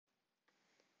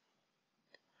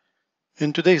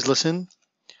In today's lesson,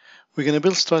 we're going to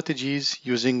build strategies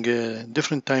using a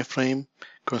different time frame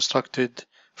constructed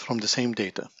from the same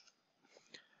data.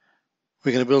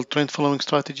 We're going to build trend following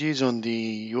strategies on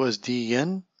the USD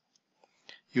yen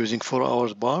using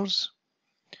 4-hour bars.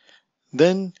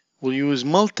 Then we'll use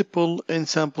multiple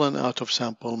in-sample and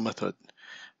out-of-sample method.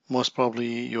 Most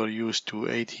probably you're used to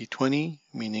 80-20,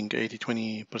 meaning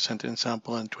 80-20%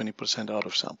 in-sample and 20%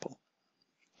 out-of-sample.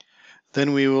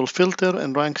 Then we will filter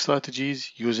and rank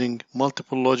strategies using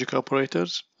multiple logic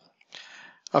operators.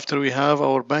 After we have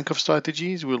our bank of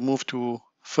strategies, we'll move to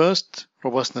first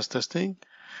robustness testing,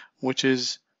 which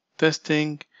is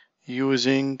testing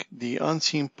using the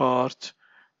unseen part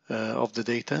of the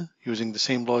data using the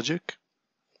same logic.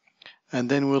 And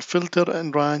then we'll filter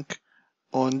and rank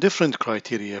on different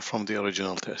criteria from the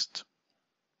original test.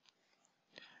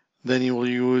 Then you will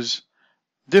use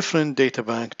different data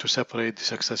bank to separate the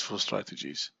successful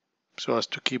strategies so as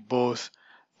to keep both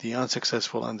the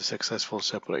unsuccessful and the successful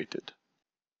separated.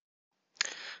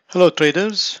 Hello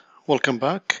traders, welcome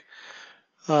back.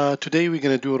 Today we're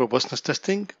going to do robustness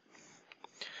testing.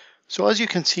 So as you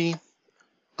can see,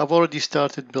 I've already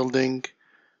started building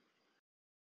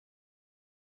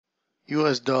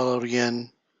US dollar yen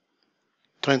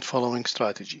trend following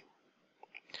strategy.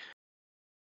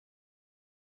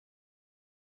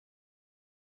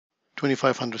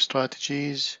 $2,500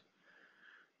 strategies,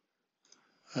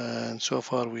 and so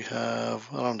far we have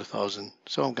around 1,000,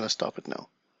 so I'm going to stop it now.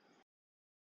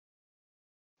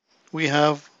 We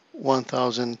have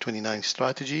 1,029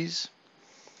 strategies.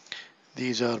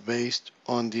 These are based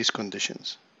on these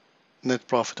conditions. Net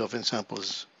profit of in-sample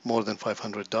is more than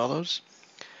 $500.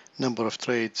 Number of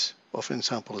trades of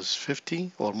in-sample is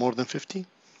 50 or more than 50.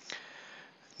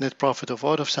 Net profit of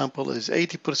out-of-sample is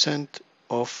 80%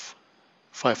 of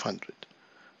 500.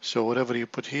 So whatever you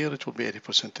put here, it will be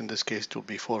 80%. In this case, it will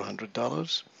be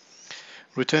 $400.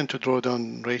 Return to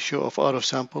drawdown ratio of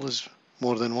out-of-sample is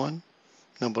more than 1.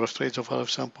 Number of trades of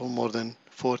out-of-sample more than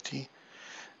 40.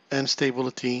 And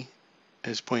stability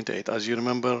is 0.8. As you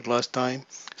remember last time,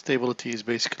 stability is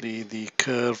basically the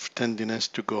curve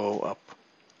tendiness to go up.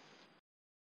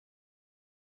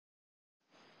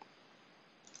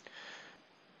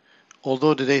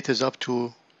 Although the data is up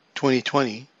to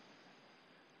 2020,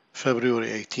 February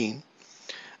 18,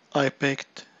 I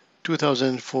picked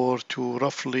 2004 to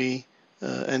roughly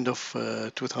end of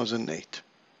 2008.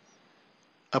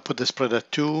 I put the spread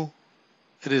at 2.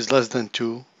 It is less than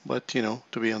 2, but to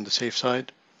be on the safe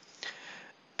side.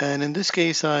 And in this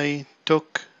case, I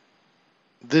took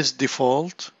this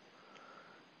default,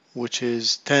 which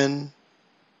is 10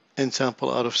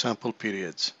 in-sample, out-of-sample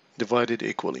periods divided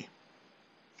equally.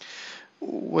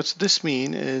 What's this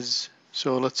mean is,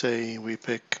 so let's say we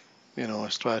pick,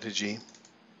 a strategy.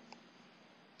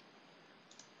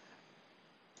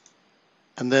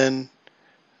 And then,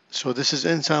 so this is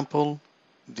in-sample.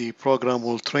 The program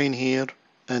will train here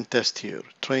and test here,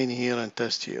 train here and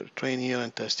test here, train here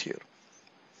and test here.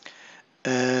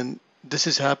 And this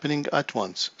is happening at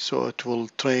once. So it will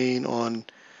train on,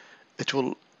 it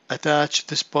will attach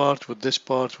this part with this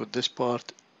part with this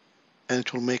part, and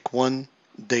it will make one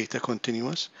data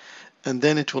continuous. And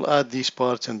then it will add these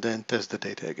parts and then test the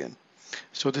data again.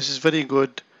 So this is very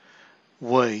good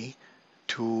way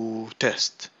to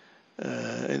test.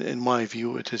 In my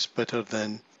view, it is better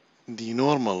than the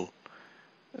normal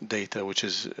data, which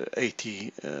is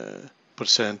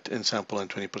 80% in-sample and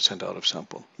 20%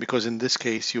 out-of-sample. Because in this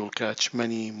case, you will catch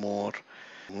many more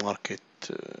market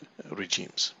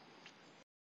regimes.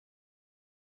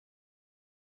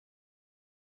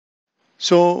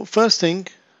 So first thing,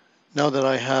 now that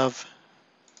I have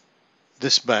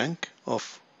this bank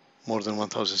of more than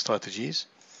 1,000 strategies,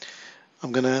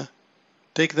 I'm going to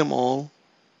take them all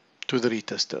to the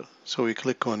retester. So we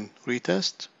click on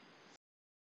retest.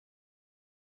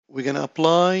 We're going to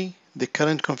apply the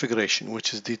current configuration,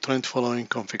 which is the trend following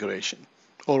configuration,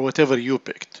 or whatever you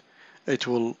picked. It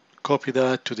will copy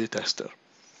that to the tester.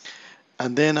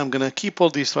 And then I'm going to keep all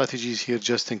these strategies here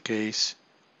just in case.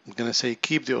 I'm going to say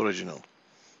keep the original.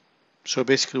 So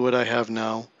basically what I have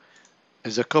now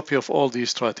is a copy of all these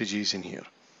strategies in here.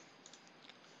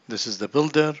 This is the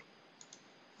builder,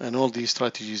 and all these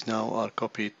strategies now are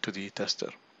copied to the tester.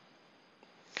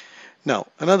 Now,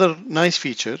 another nice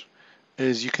feature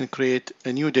is you can create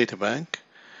a new data bank,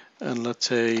 and let's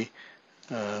say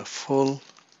full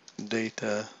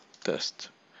data test.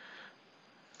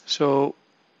 So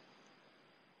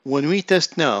when we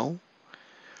test now,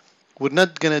 we're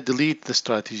not going to delete the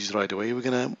strategies right away. We're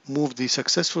going to move the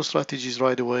successful strategies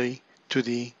right away to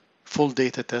the full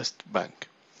data test bank.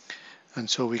 And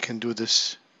so we can do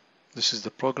this This is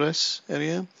the progress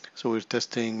area. So we're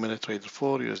testing MetaTrader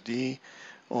 4 USD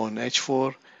on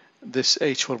H4. This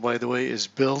H4, by the way, is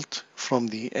built from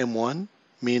the M1,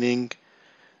 meaning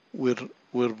we're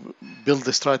build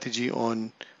the strategy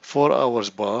on 4 hours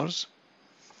bars.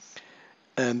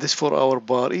 And this 4 hour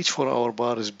bar, each 4 hour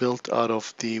bar is built out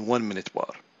of the 1 minute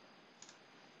bar.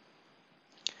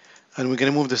 And we're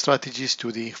going to move the strategies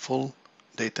to the full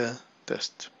data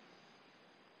test.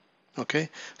 Okay,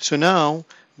 so now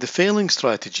the failing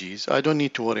strategies, I don't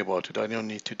need to worry about it. I don't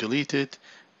need to delete it.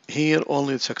 Here,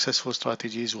 only the successful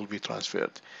strategies will be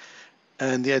transferred.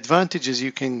 And the advantage is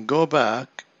you can go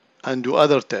back and do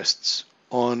other tests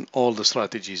on all the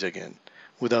strategies again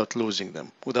without losing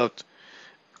them, without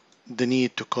the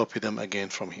need to copy them again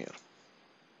from here.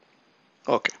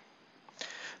 Okay,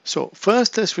 so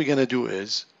first test we're going to do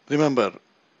is, remember,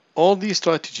 all these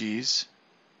strategies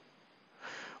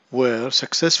were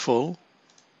successful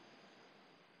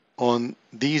on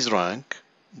these rank,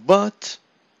 but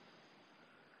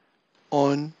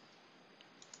on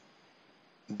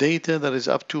data that is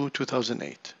up to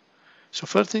 2008. So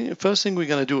first thing we're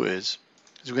going to do is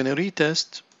we're going to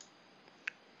retest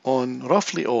on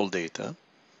roughly all data.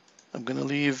 I'm going to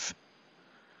leave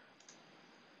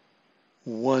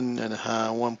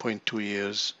 1.2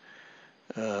 years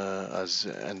as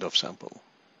end of sample.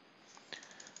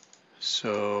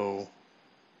 So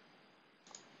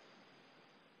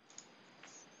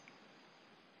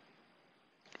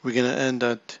we're going to end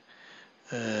at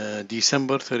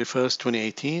December 31st,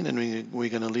 2018, and we're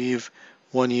going to leave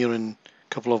 1 year and a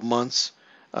couple of months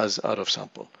as out of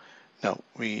sample. Now,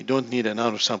 we don't need an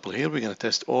out of sample here. We're going to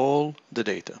test all the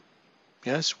data.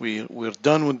 Yes, we're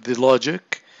done with the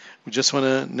logic. We just want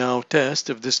to now test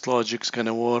if this logic is going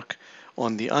to work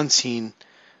on the unseen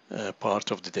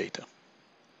part of the data.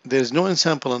 There's no in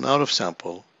sample and out of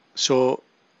sample, so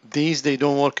these they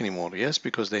don't work anymore. Yes,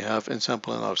 because they have in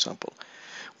sample and out of sample.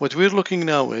 What we're looking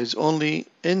now is only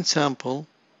in sample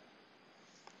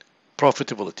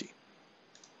profitability.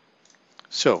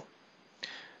 So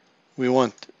we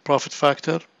want profit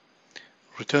factor,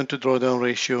 return to drawdown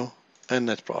ratio, and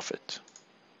net profit.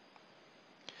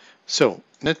 So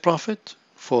net profit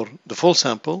for the full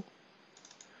sample,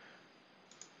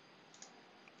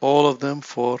 all of them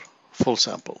for full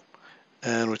sample,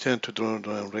 and return to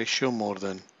drawdown ratio more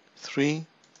than 3.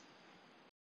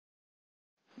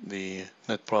 The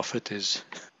net profit is,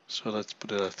 so let's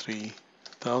put it at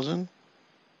 3,000,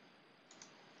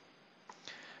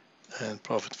 and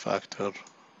profit factor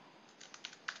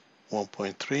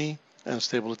 1.3, and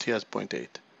stability at 0.8.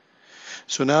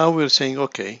 So now we're saying,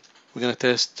 okay, we're going to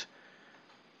test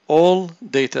all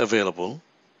data available,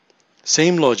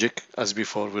 same logic as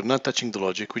before. We're not touching the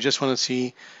logic. We just want to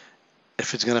see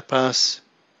if it's going to pass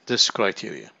this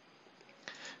criteria.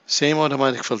 Same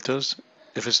automatic filters.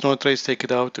 If it's no trades, take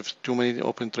it out. If too many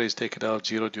open trades, take it out.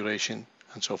 0 duration,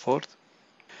 and so forth.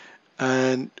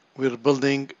 And we're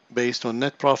building based on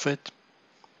net profit.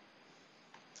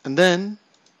 And then,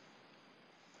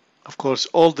 of course,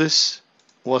 all this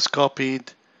was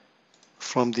copied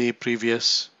from the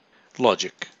previous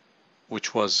logic,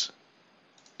 which was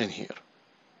in here.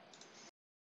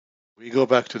 We go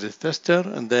back to the tester,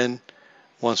 and then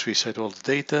once we set all the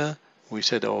data, we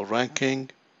set our ranking.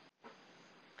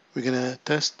 We're going to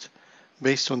test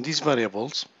based on these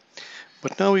variables,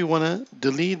 but now we want to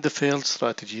delete the failed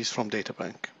strategies from data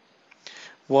bank.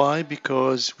 Why?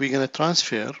 Because we're going to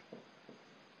transfer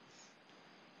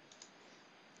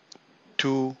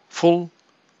to full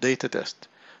data test.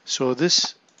 So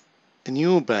this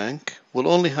new bank will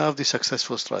only have the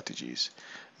successful strategies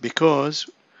because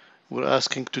we're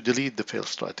asking to delete the failed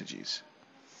strategies.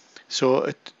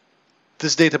 So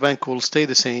this data bank will stay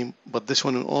the same, but this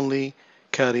one will only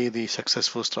carry the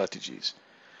successful strategies.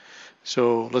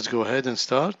 So let's go ahead and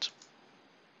start.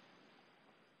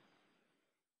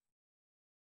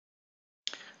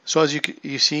 So as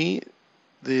you see,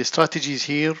 the strategies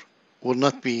here will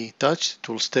not be touched, it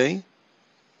will stay.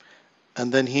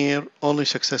 And then here, only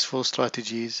successful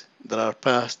strategies that are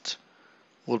passed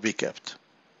will be kept.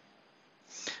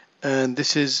 And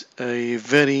this is a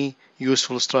very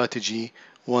useful strategy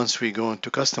once we go into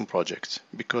custom projects,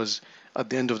 because at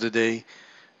the end of the day,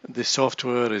 the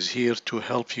software is here to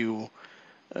help you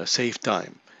save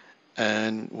time.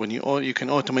 And when you can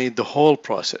automate the whole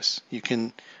process. You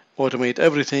can automate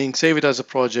everything, save it as a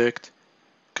project,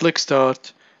 click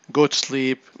start, go to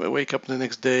sleep, wake up the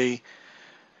next day,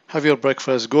 have your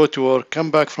breakfast, go to work,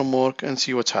 come back from work, and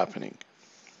see what's happening.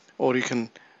 Or you can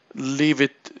leave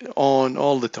it on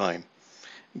all the time.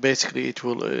 Basically, it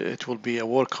will be a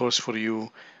workhorse for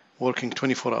you, working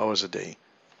 24 hours a day.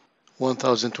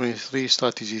 1,023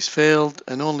 strategies failed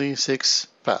and only 6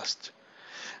 passed.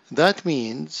 That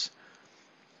means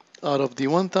out of the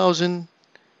 1,000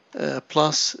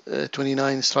 plus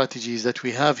 29 strategies that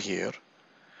we have here,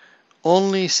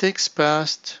 only 6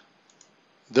 passed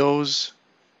those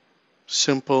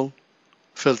simple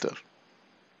filter.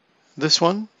 This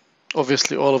one,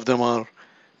 obviously all of them are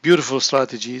beautiful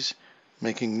strategies,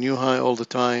 making new high all the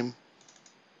time.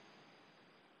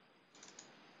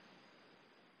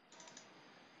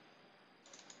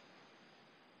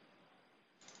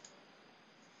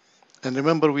 And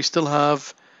remember, we still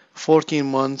have 14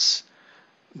 months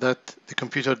that the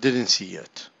computer didn't see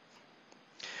yet.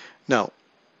 Now,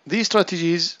 these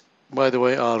strategies, by the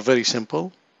way, are very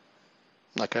simple.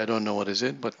 Like, I don't know what is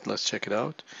it, but let's check it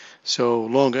out. So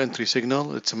long entry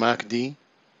signal, it's a MACD,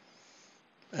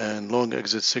 and long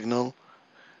exit signal,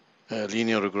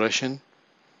 linear regression.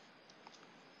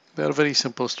 They are very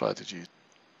simple strategies.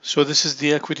 So this is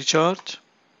the equity chart,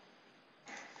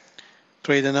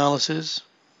 trade analysis.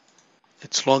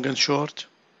 It's long and short.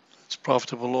 It's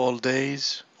profitable all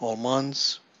days, all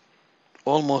months,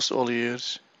 almost all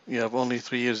years. You have only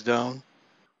 3 years down.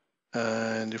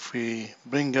 And if we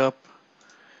bring up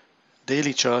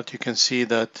daily chart, you can see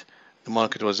that the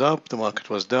market was up, the market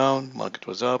was down, market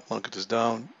was up, market is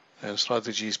down, and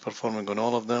strategy is performing on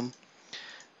all of them.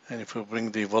 And if we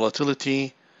bring the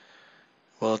volatility,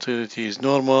 volatility is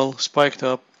normal, spiked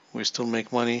up, we still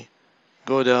make money,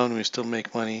 go down, we still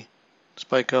make money,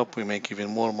 spike up, we make even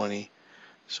more money.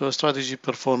 So strategy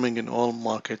performing in all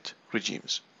market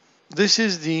regimes. This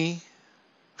is the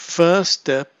first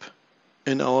step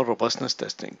in our robustness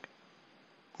testing,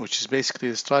 which is basically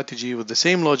the strategy with the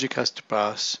same logic has to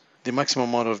pass the maximum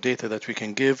amount of data that we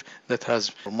can give that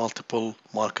has multiple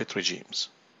market regimes.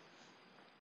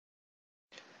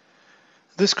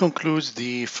 This concludes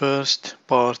the first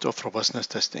part of robustness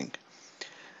testing.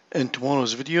 In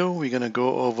tomorrow's video, we're going to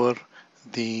go over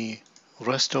the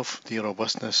rest of the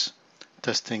robustness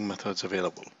testing methods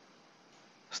available.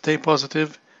 Stay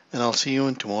positive, and I'll see you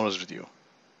in tomorrow's video.